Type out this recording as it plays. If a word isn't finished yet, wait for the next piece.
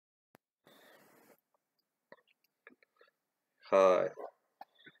Hi.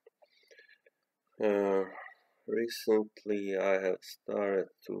 Uh, Recently I have started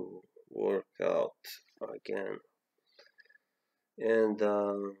to work out again, and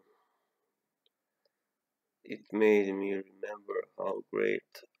it made me remember how great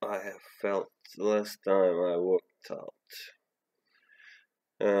I have felt the last time I worked out.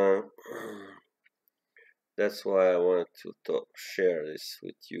 Uh, that's why I wanted to share this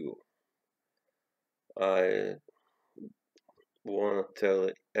with you. I want to tell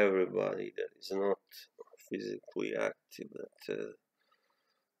everybody that is not physically active that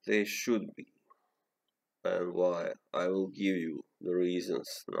they should be, and why. I will give you the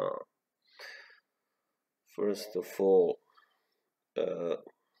reasons now. First of all, uh,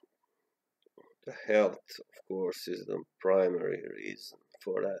 the health, of course, is the primary reason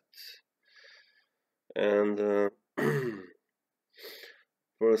for that. And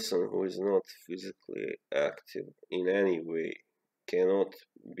person who is not physically active in any way cannot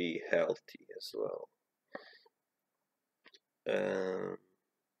be healthy as well. And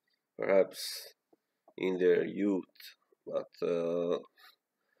perhaps in their youth, but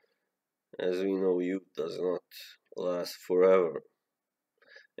as we know, youth does not last forever.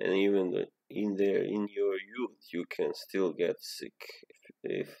 And even in your youth, you can still get sick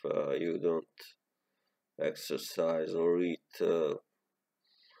if you don't exercise or eat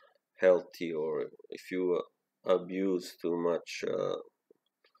healthy, or if you abuse too much.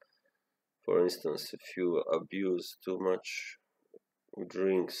 For instance, if you abuse too much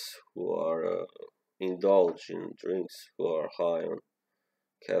drinks who are indulge in drinks who are high on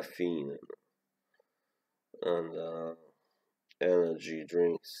caffeine and energy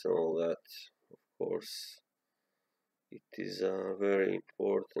drinks and all that, of course, it is very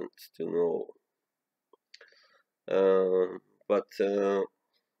important to know. But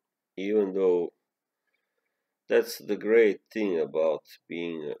even though that's the great thing about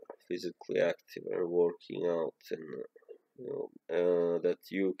being physically active and working out, and that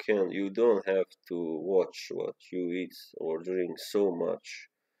you don't have to watch what you eat or drink so much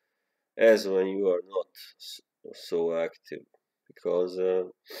as when you are not so active, because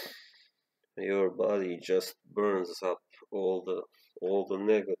your body just burns up all the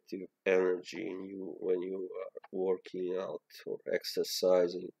negative energy in you when you are working out or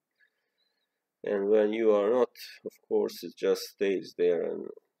exercising. And when you are not, of course, it just stays there and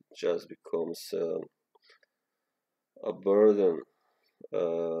just becomes a burden,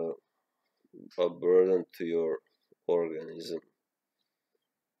 uh, a burden to your organism,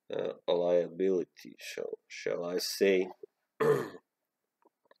 a liability, shall I say?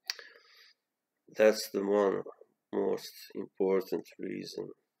 That's the one most important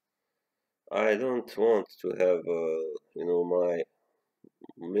reason. I don't want to have, my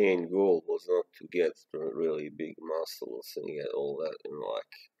main goal was not to get really big muscles and get all that,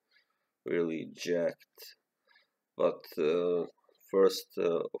 like really jacked. But first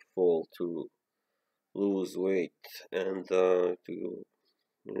of all, to lose weight and to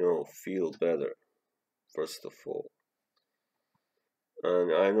feel better. First of all,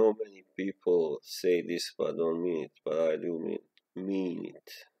 and I know many people say this but don't mean it, but I do mean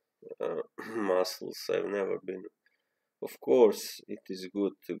it. Muscles have never been. Of course, it is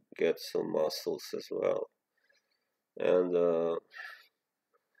good to get some muscles as well, and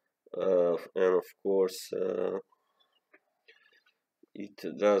of course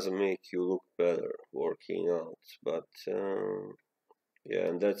it does make you look better working out. But yeah,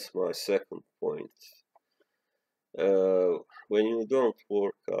 and that's my second point. When you don't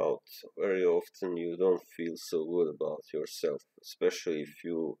work out very often, you don't feel so good about yourself, especially if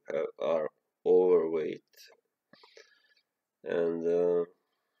you are overweight, and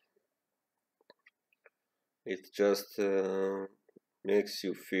it just makes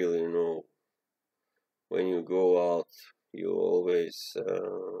you feel, when you go out, you always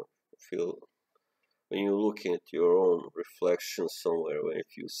feel, when you look at your own reflection somewhere, when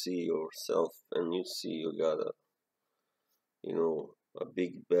if you see yourself and you see you got a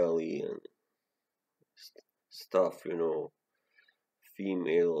big belly and stuff,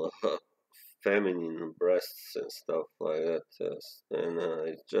 female, feminine breasts and stuff like that, and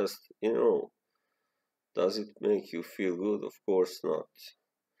it just, does it make you feel good? Of course not.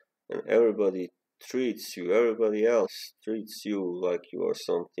 And everybody else treats you like you are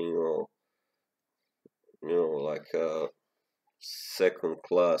something, like a second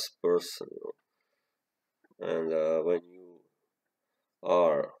class person. And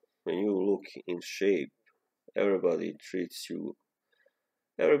are, when you look in shape, everybody treats you,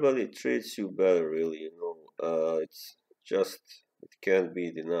 better, really, it's just, it can't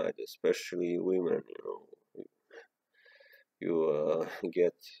be denied, especially women, you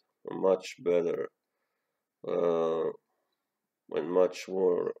get a much better and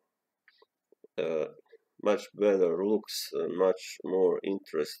uh, much better looks and much more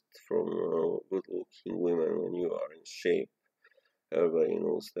interest from good-looking women when you are in shape. Everybody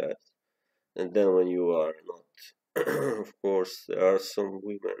knows that. And then when you are not, of course, there are some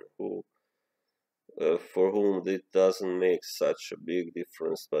women who, for whom it doesn't make such a big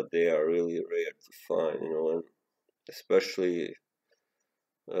difference, but they are really rare to find, and especially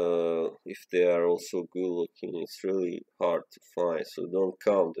if they are also good looking, it's really hard to find. So don't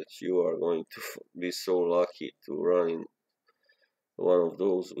count that you are going to be so lucky to run in one of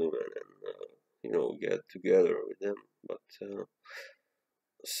those women and get together with them. But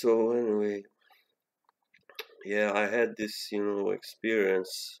so anyway, yeah, I had this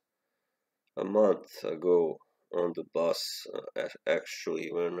experience a month ago on the bus,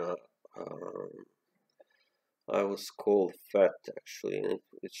 actually, when I was called fat, actually, and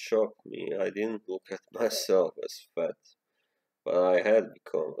it shocked me. I didn't look at myself as fat, but I had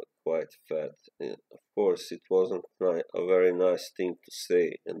become quite fat. And of course, it wasn't a very nice thing to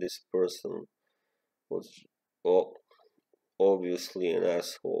say, and this person was obviously an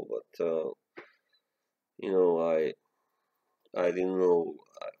asshole. But I didn't know.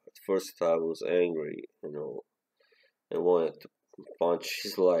 At first, I was angry, and wanted to punch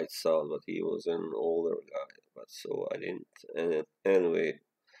his lights out, but he was an older guy. But so I didn't. And anyway,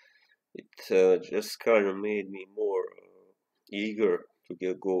 it just kind of made me more eager to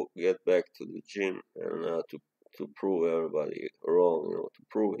get back to the gym and to prove everybody wrong, to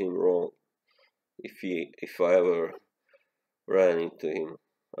prove him wrong if I ever ran into him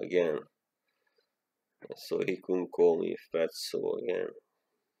again, so he couldn't call me fatso again.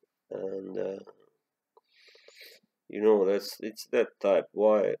 And it's that type.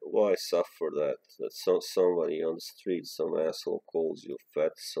 Why suffer that somebody on the street, some asshole calls you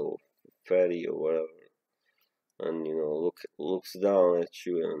fatso, fatty or whatever, and looks down at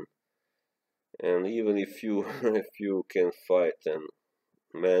you, and even if you if you can fight and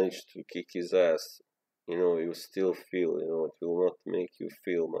manage to kick his ass, you still feel, it will not make you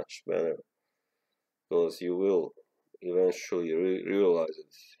feel much better, because you will eventually realize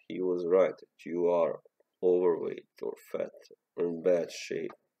that he was right, that you are overweight or fat or in bad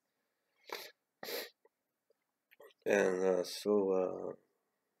shape. And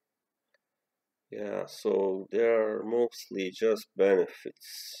yeah, so there are mostly just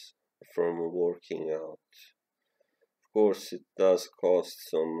benefits from working out. Of course, it does cost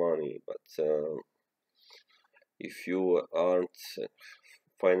some money, but if you aren't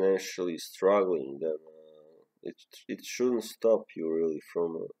financially struggling, then it shouldn't stop you really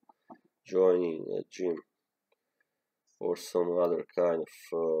from joining a gym or some other kind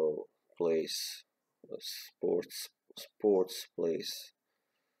of place, a sports place,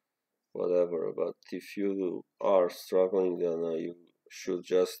 whatever. But if you are struggling, then you should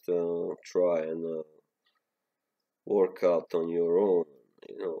just try and work out on your own.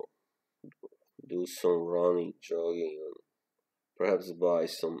 You know, do some running, jogging, and perhaps buy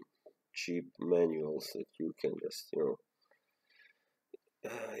some cheap manuals that you can just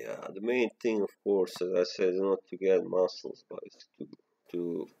yeah, the main thing, of course, as I said, is not to get muscles, but it's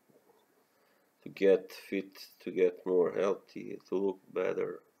to to get fit, to get more healthy, to look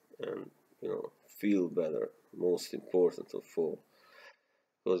better, and feel better. Most important of all,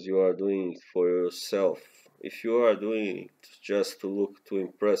 because you are doing it for yourself. If you are doing it just to look to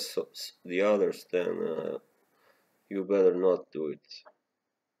impress the others, then you better not do it.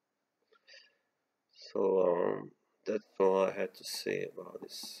 So that's all I had to say about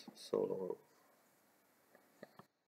this. So long.